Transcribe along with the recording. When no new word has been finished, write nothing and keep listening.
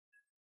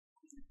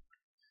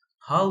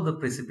how the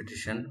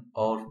precipitation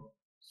or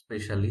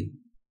especially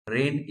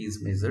rain is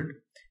measured.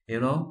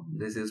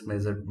 This is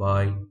measured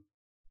by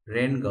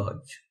rain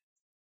gauge.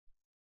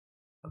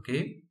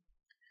 Okay,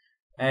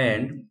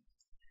 and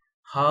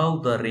how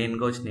the rain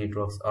gauge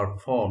networks are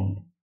formed,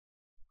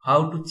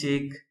 how to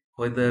check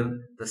whether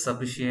the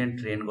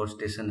sufficient rain gauge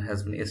station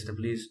has been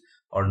established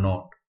or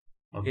not.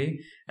 Okay,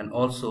 and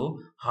also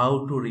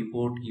how to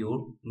report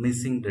your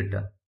missing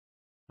data.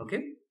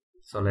 Okay,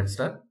 so let's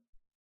start.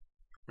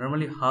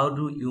 Normally, how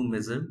do you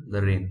measure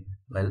the rain?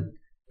 Well,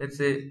 let's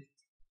say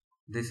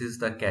this is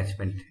the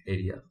catchment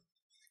area.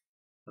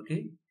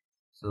 Okay,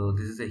 so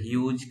this is a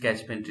huge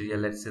catchment area.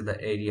 Let's say the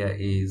area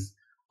is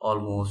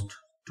almost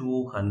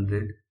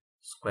 200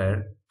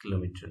 square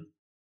kilometer.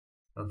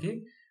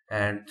 Okay,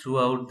 and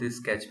throughout this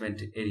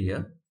catchment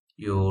area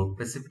your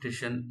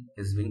precipitation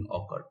is being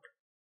occurred.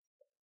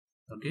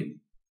 Okay,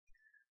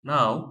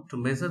 now to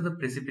measure the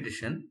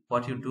precipitation,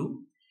 what you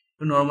do,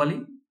 you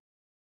normally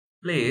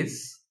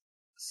place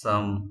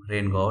some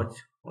rain gauge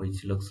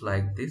which looks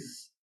like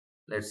this.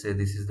 Let's say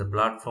this is the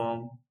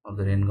platform of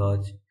the rain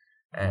gauge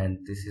and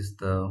this is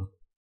the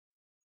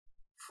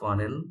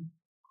funnel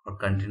or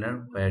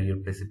container where your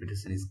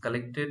precipitation is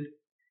collected,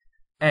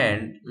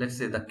 and let's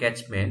say the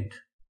catchment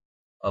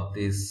of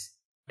this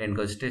rain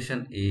gauge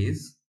station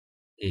is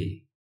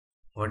A.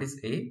 What is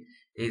A?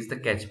 A is the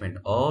catchment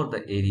or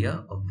the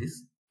area of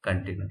this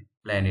container,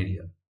 plan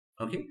area.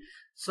 Okay,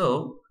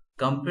 so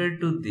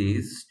compared to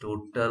this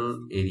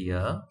total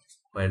area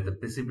where the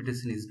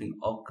precipitation is being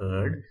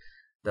occurred,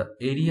 the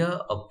area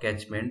of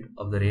catchment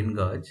of the rain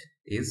gauge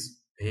is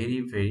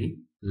very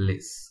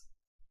less.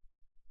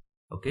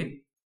 Okay,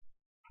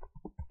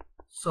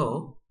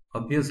 so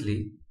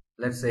obviously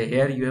let's say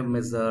here you have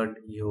measured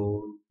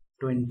your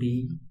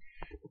 20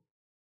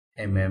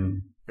 mm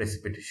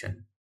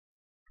precipitation,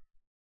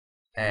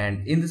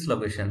 and in this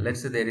location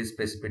let's say there is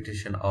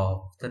precipitation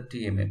of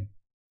 30 mm,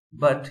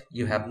 but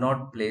you have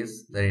not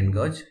placed the rain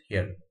gauge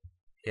here.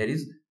 Here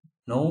is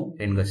no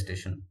rain gauge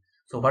station.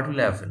 So what will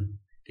happen?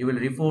 You will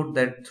report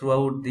that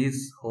throughout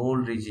this whole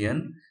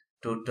region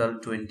total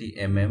 20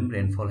 mm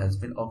rainfall has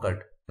been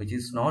occurred, which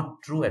is not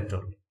true at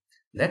all.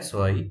 That's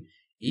why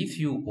if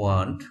you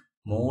want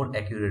more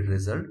accurate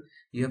result,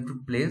 you have to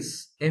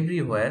place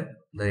everywhere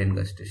the rain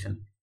gauge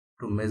station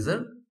to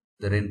measure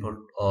the rainfall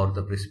or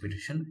the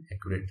precipitation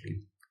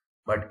accurately.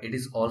 But it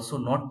is also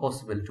not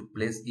possible to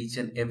place each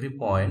and every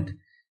point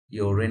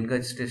your rain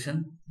gauge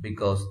station,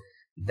 because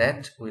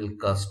that will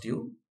cost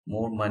you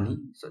more money,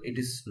 so it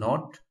is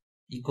not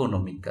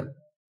economical.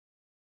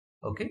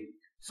 Okay,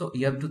 so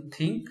you have to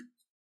think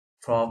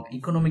from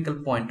economical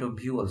point of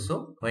view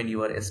also when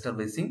you are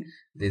establishing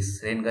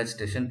this rain gauge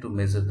station to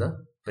measure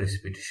the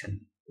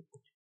precipitation.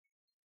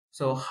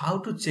 So how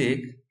to check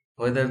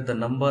whether the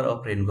number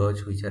of rain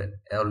gauge which are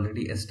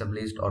already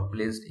established or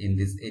placed in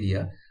this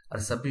area are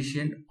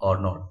sufficient or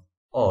not,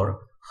 or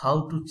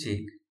how to check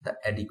the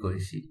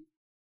adequacy.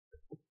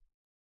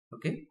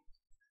 Okay,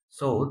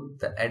 so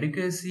the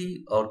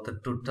adequacy or the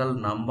total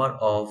number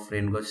of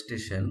rain gauge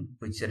station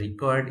which are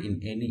required in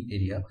any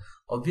area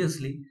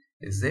obviously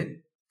is a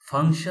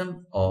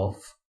function of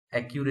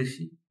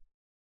accuracy,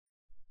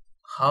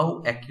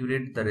 how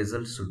accurate the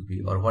result should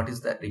be, or what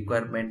is the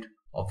requirement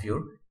of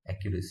your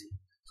accuracy.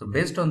 So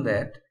based on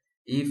that,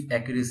 if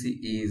accuracy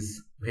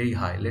is very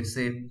high, let's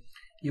say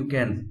you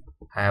can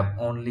have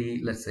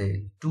only let's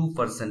say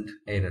 2%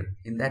 error,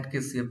 in that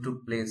case you have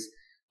to place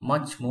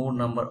much more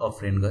number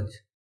of rain gauge.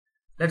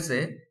 Let's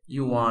say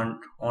you want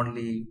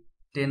only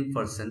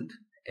 10%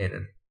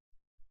 error,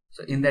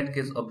 so in that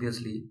case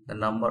obviously the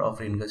number of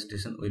rain gauge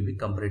station will be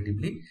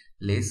comparatively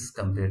less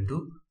compared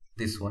to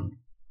this one.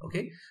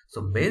 Okay,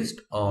 so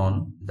based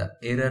on the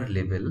error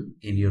level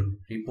in your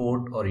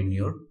report or in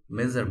your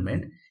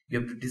measurement, you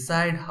have to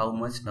decide how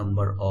much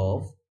number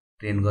of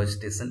rain gauge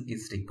station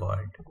is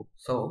required.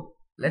 So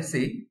let's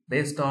say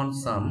based on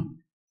some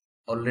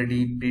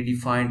already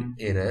predefined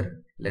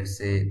error, let's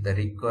say the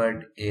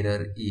required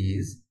error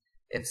is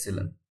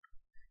epsilon.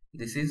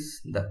 This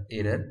is the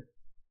error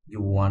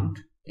you want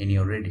in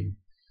your reading.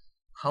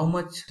 How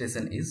much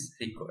station is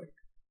required?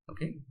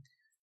 Okay,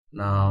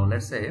 now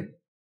let's say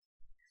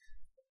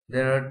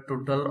there are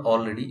total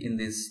already in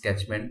this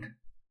catchment,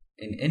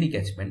 in any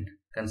catchment,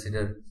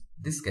 consider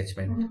this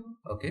catchment.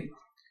 Okay,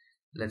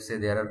 let's say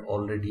there are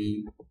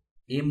already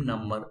m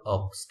number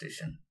of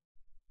station.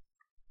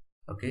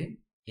 Okay,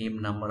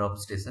 m number of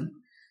station,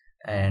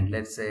 and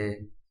let's say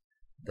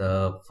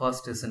the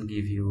first station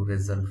give you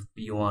result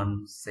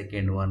P1,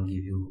 second one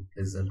give you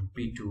result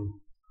P2.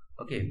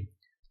 Okay,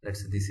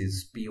 let's say this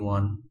is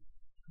P1,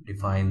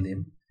 define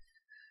them.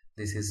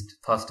 This is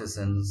first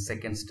station,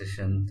 second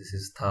station, this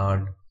is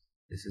third,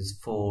 this is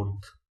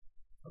fourth.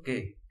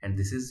 Okay, and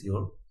this is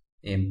your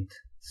mth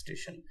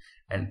station,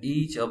 and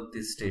each of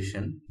this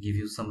station give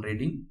you some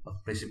reading of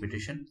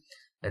precipitation.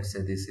 Let's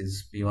say this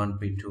is P1,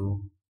 P2,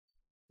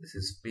 this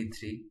is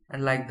P3,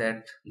 and like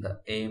that the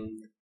mth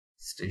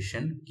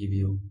station give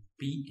you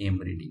PM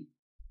reading.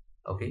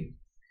 Okay,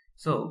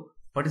 so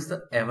what is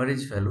the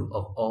average value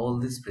of all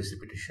this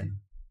precipitation?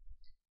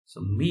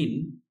 So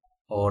mean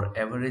or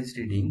average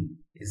reading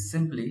is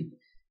simply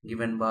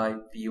given by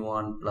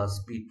P1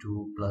 plus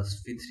P2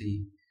 plus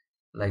P3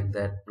 like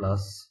that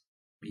plus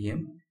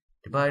PM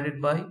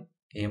divided by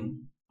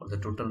M, or the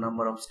total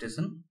number of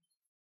station.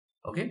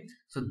 Okay,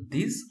 so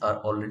these are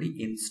already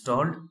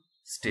installed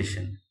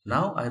station.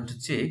 Now I have to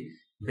check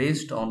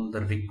based on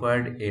the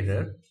required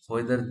error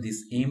whether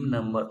this M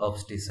number of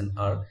station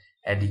are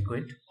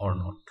adequate or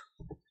not.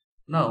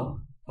 Now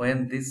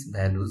when these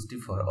values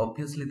differ,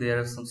 obviously there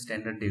are some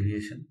standard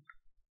deviation.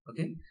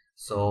 Okay,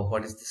 so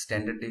what is the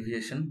standard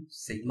deviation?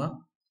 Sigma.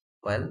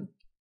 Well,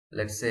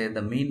 let's say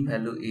the mean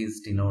value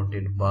is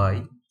denoted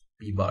by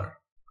P bar.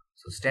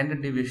 So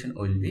standard deviation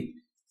will be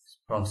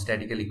from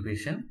statistical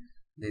equation.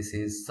 This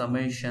is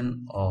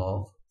summation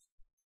of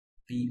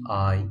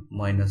Pi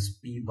minus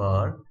P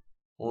bar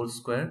whole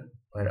square,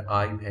 where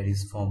I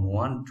varies from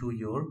 1 to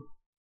your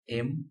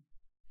M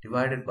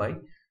divided by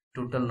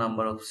total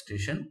number of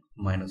station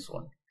minus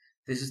 1.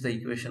 This is the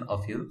equation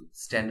of your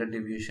standard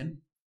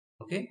deviation.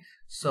 Okay,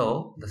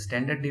 so the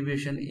standard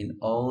deviation in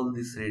all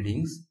these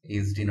readings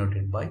is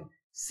denoted by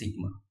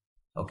sigma.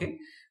 Okay,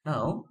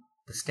 now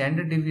the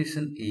standard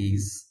deviation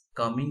is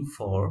coming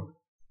for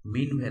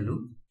mean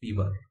value P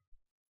bar.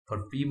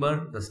 For P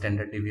bar, the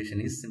standard deviation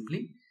is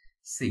simply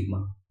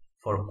sigma.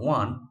 For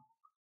 1,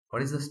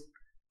 what is the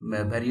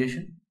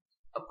variation?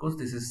 Of course,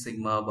 this is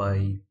sigma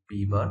by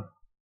P bar.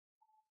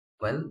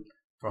 Well,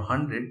 for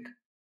 100,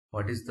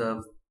 what is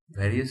the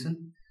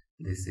variation?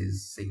 This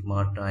is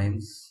sigma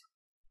times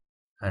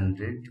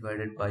 100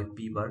 divided by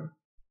P bar.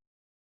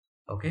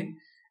 Okay,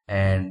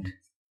 and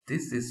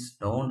this is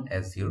known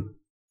as your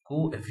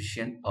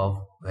coefficient of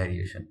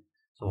variation.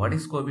 So what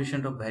is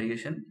coefficient of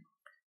variation?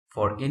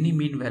 For any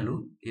mean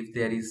value, if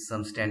there is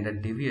some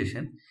standard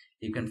deviation,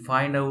 you can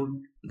find out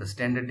the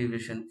standard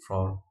deviation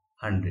for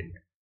 100.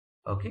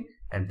 Okay,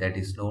 and that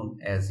is known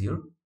as your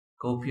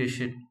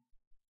coefficient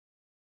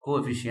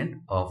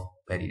of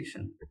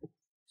variation.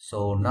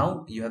 So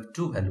now you have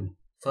two values.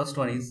 First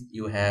one is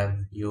you have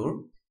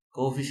your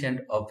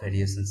coefficient of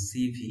variation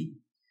CV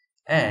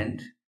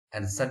and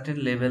a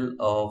certain level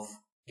of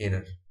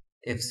error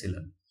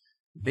epsilon.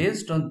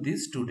 Based on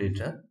these two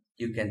data,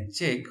 you can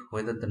check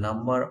whether the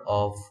number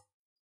of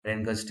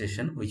rain-gauge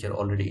station which are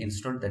already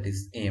installed, that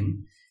is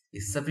M,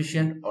 is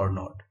sufficient or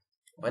not.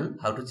 Well,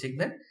 how to check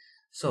that?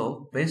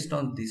 So based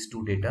on these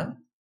two data,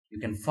 you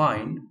can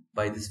find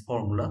by this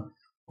formula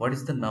what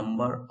is the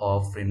number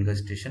of rain-gauge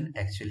station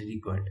actually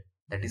required,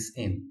 that is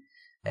M,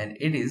 and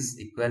it is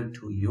equal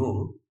to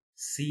your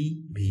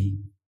CV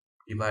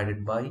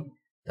divided by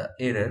the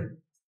error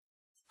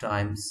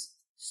times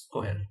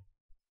square.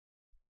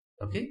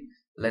 Okay,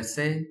 let's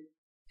say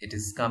it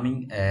is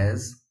coming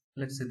as,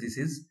 let's say this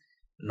is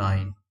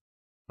 9.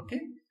 Okay,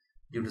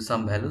 due to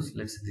some values,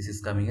 let's say this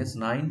is coming as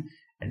 9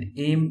 and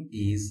M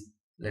is,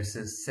 let's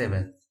say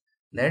 7.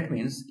 That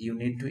means you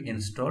need to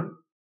install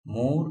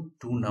more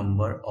 2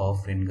 number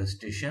of rain-gauge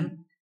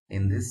station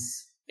in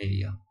this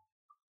area.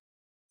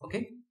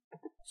 Okay,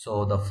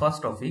 so the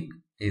first topic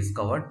is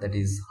covered, that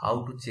is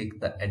how to check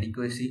the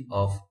adequacy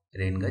of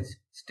rain-gauge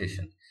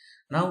station.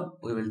 Now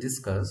we will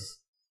discuss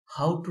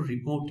how to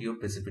report your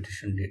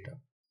precipitation data.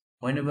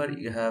 Whenever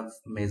you have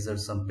measured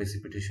some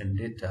precipitation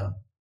data,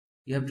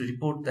 you have to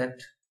report that,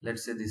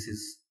 let's say this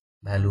is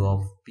value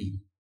of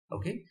P.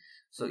 Okay,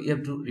 so you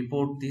have to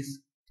report this.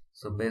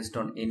 So based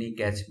on any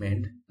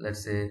catchment,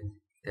 let's say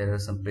there are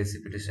some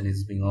precipitation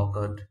is being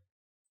occurred.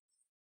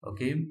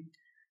 Okay,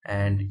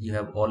 and you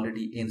have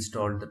already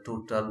installed the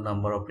total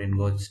number of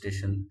rain-gauge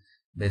station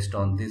based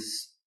on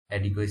this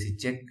adequacy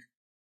check.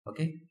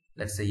 Okay,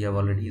 let's say you have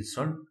already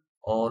installed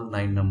all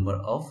 9 number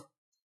of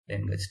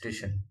rain-gauge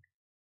station.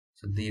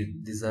 So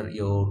these are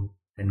your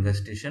rain-gauge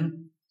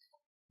station.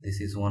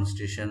 This is one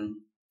station,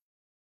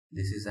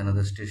 this is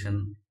another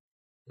station.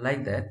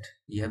 Like that,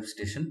 you have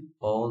stationed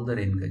all the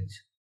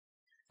rain-gauge,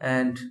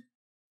 and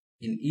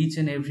in each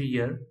and every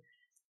year,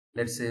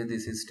 let's say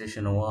this is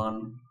station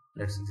 1,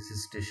 let's say this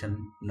is station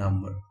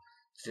number,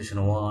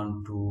 station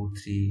 1, 2,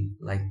 3,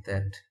 like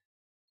that.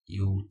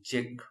 You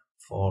check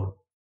for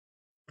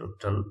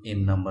total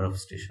in number of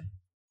station,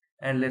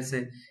 and let's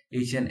say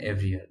each and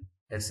every year,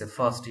 let's say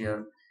first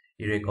year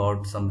you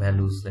record some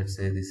values. Let's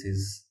say this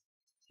is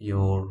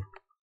your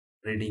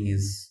reading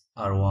is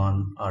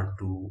R1,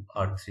 R2,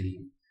 R3,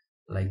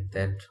 like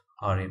that,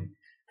 RM,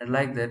 and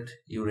like that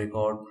you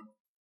record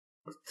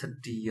for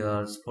 30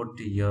 years,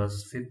 40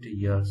 years, 50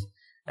 years,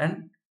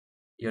 and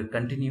you're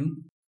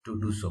continuing to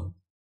do so.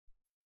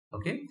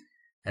 Okay,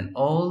 and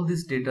all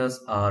these data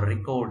are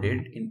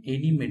recorded in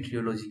any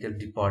meteorological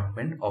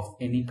department of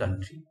any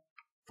country.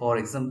 For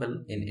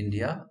example, in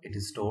India, it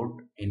is stored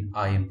in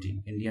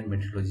IMD, Indian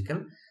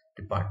Meteorological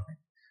Department.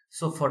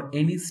 So for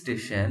any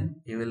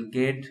station, you will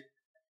get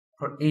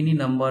for any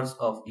numbers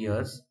of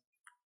years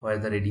where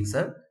the readings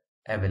are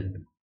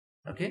available.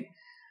 Okay,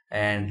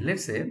 and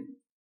let's say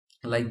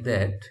like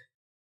that,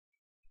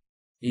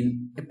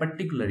 in a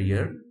particular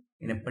year,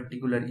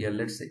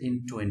 let's say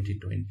in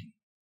 2020.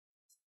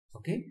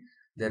 Okay,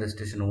 there are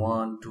station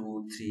 1,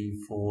 2,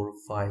 3, 4,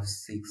 5,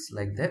 6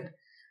 like that,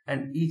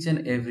 and each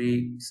and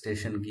every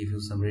station give you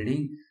some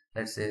reading.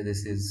 Let's say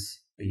this is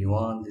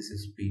P1, this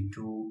is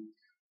P2,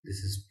 this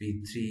is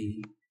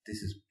P3,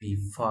 this is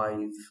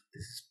P5,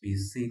 this is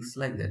P6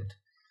 like that.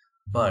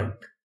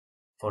 But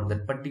for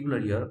that particular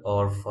year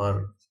or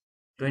for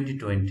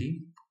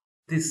 2020,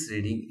 this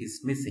reading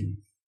is missing.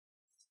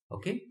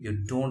 Okay,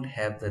 you don't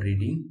have the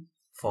reading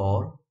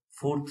for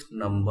fourth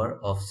number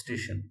of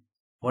station.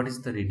 What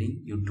is the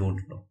reading? You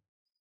don't know.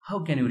 How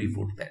can you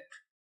report that?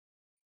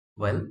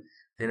 Well,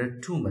 there are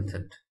two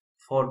methods.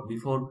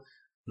 Before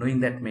knowing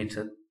that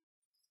method,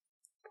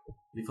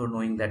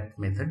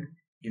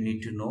 you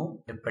need to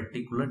know a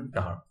particular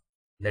term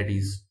that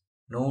is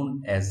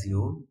known as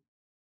your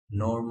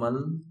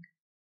normal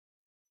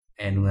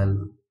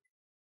annual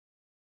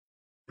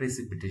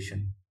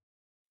precipitation.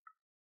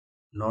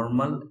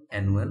 Normal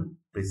annual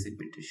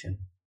precipitation.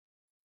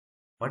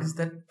 What is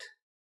that?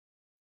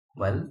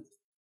 Well,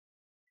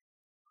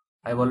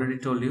 I've already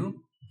told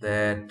you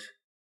that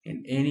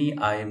in any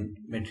IM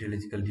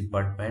meteorological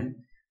department,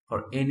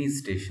 for any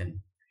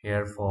station,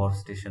 here for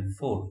station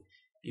 4,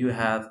 you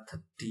have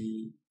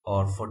 30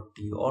 or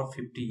 40 or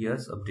 50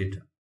 years of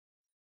data.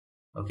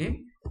 Okay.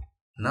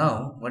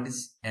 Now, what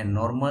is a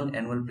normal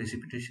annual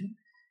precipitation?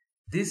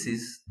 This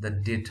is the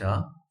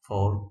data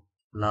for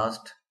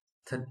last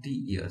 30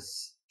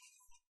 years.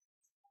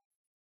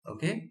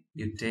 Okay,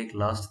 you take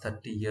last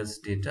 30 years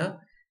data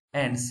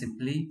and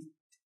simply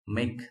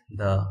make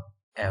the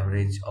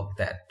average of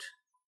that.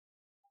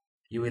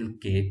 You will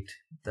get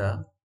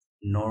the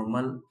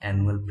normal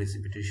annual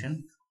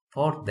precipitation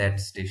for that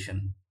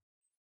station.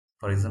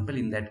 For example,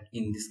 in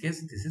this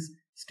case, this is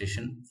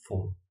station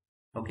 4.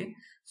 Okay,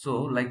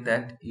 so like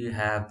that, you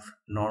have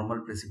normal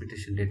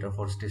precipitation data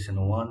for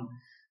station 1,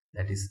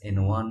 that is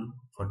N1,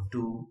 for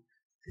 2,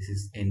 this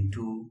is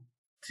N2,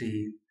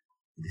 3,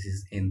 this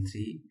is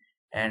N3,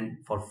 and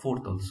for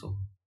 4th also.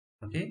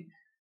 Okay,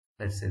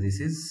 let's say this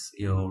is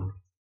your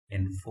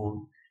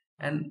N4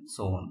 and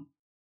so on.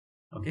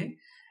 Okay,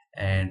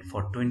 and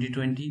for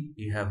 2020,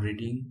 you have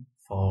reading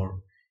for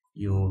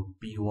your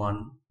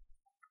P1.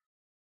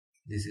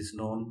 This is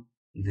known,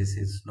 this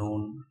is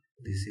known,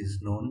 this is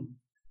known.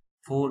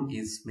 4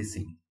 is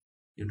missing,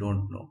 you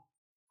don't know.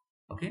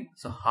 Okay,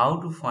 so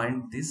how to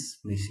find this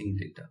missing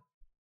data?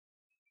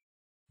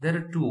 There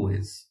are two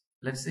ways.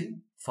 Let's say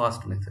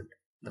first method.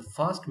 The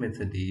first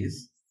method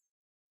is,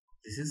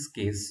 this is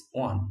case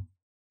 1.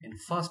 In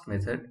first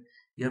method,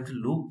 you have to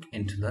look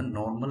into the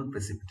normal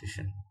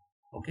precipitation.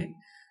 Okay,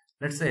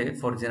 let's say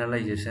for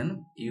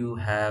generalization, you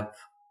have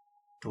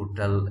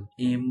total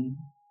M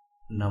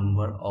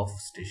number of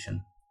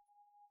station.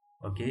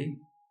 Okay,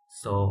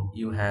 so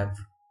you have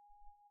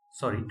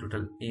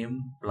total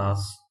M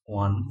plus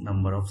 1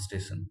 number of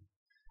station,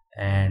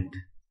 and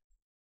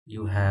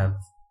you have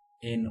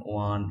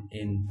N1,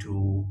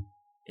 N2,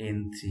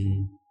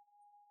 N3,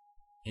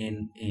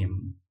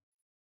 Nm,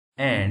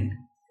 and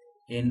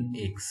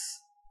Nx.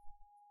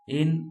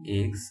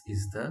 Nx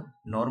is the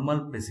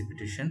normal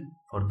precipitation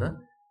for the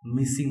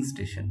missing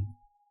station.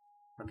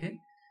 Okay,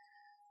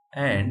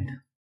 and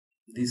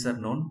these are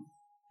known.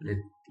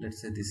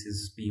 Let's say this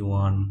is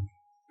P1,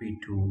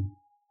 P2,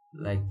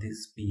 like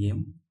this,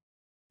 Pm.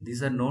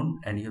 These are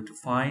known, and you have to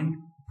find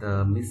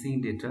the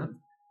missing data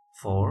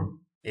for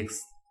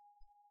xth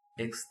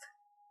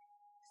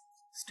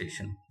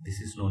station. This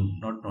is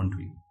not known to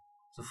you.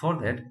 So for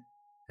that,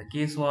 the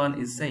case 1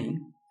 is saying,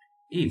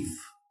 if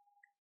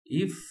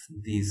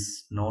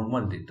these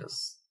normal data,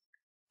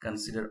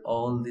 consider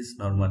all these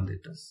normal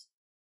data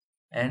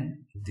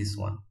and this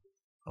one.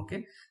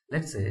 Okay,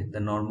 let's say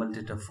the normal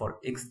data for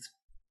xth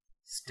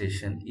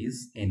station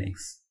is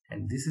Nx,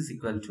 and this is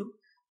equal to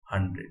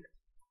 100.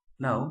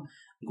 Now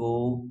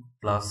go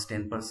plus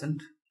 10%,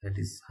 that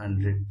is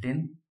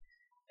 110,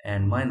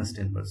 and minus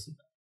 10%,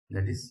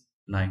 that is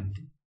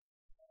 90.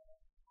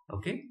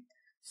 Okay,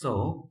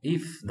 so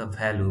if the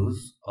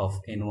values of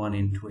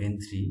N1, N2,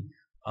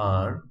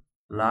 N3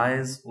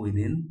 lies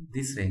within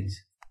this range,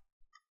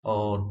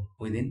 or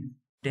within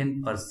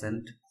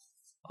 10%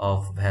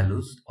 of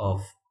values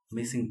of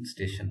missing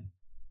station,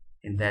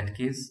 in that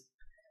case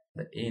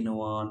the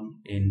N1,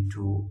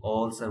 N2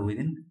 all are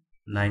within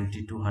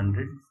 90 to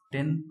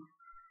 110.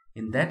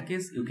 In that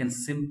case, you can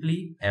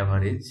simply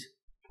average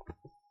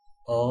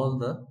all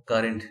the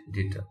current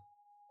data,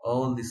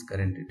 all this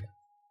current data.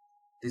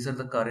 These are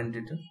the current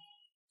data.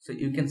 So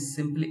you can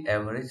simply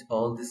average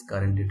all this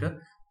current data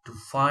to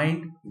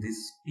find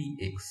this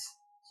Px.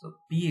 So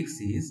Px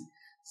is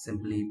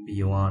simply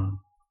P1,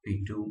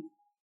 P2,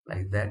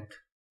 like that,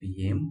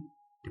 Pm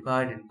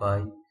divided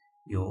by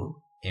your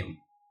M.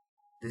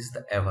 This is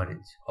the average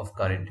of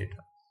current data,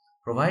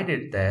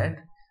 provided that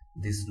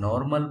this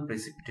normal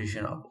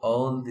precipitation of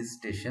all these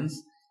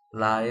stations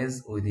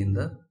lies within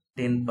the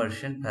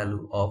 10%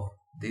 value of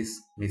this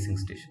missing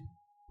station.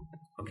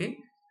 Okay,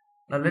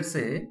 now let's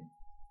say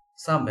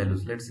some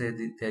values. Let's say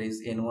there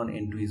is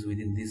N1, N2 is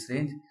within this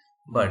range,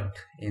 but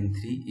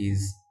N3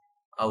 is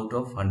out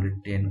of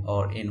 110,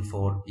 or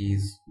N4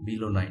 is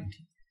below 90.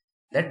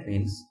 That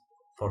means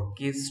for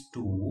case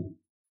 2,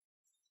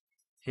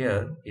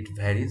 here it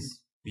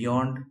varies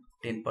beyond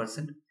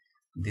 10%.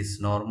 These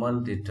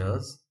normal data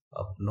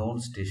of known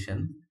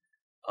station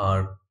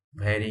are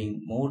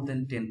varying more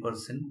than 10%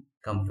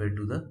 compared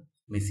to the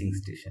missing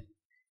station.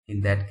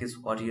 In that case,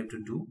 what you have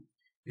to do?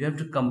 You have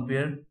to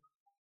compare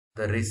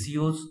the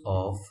ratios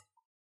of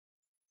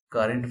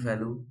current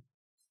value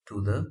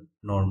to the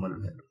normal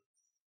value.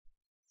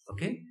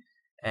 Okay,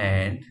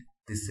 and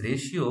this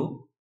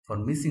ratio for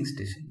missing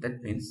station,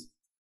 that means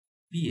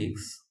Px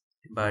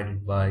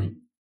divided by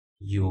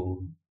your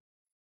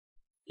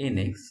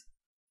Nx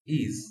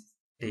is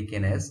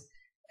taken as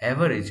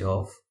average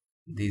of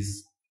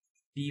this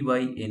P by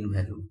N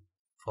value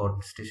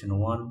for station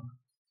 1,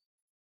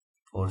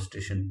 for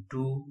station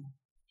 2,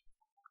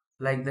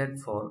 like that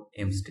for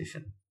M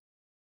station.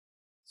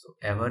 So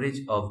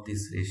average of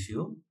this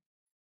ratio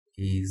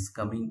is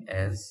coming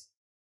as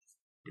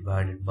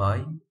divided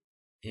by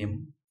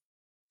M.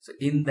 So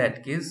in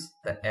that case,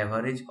 the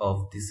average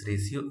of this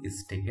ratio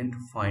is taken to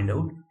find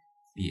out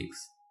Px.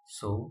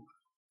 So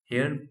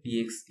here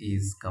Px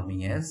is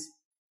coming as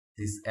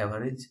this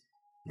average,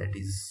 that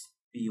is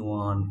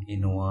P1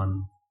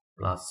 N1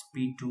 plus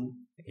P2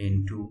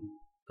 N2,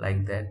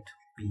 like that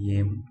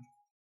Pm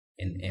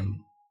Nm,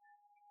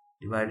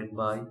 divided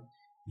by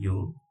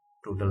your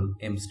total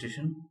M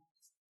station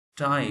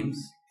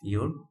times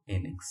your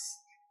Nx.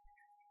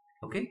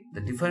 Okay,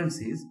 the difference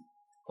is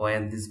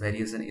when this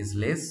variation is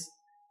less,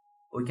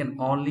 we can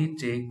only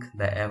take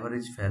the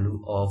average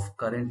value of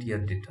current year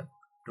data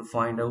to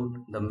find out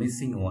the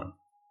missing one.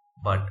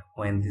 But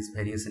when this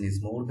variation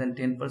is more than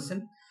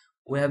 10%,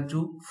 we have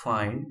to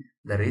find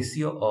the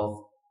ratio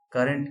of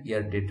current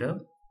year data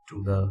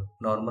to the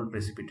normal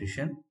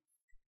precipitation.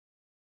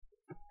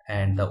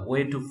 And the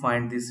way to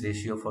find this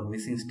ratio for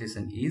missing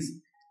station is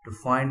to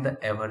find the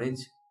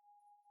average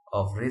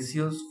of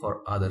ratios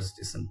for other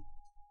station.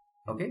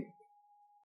 Okay,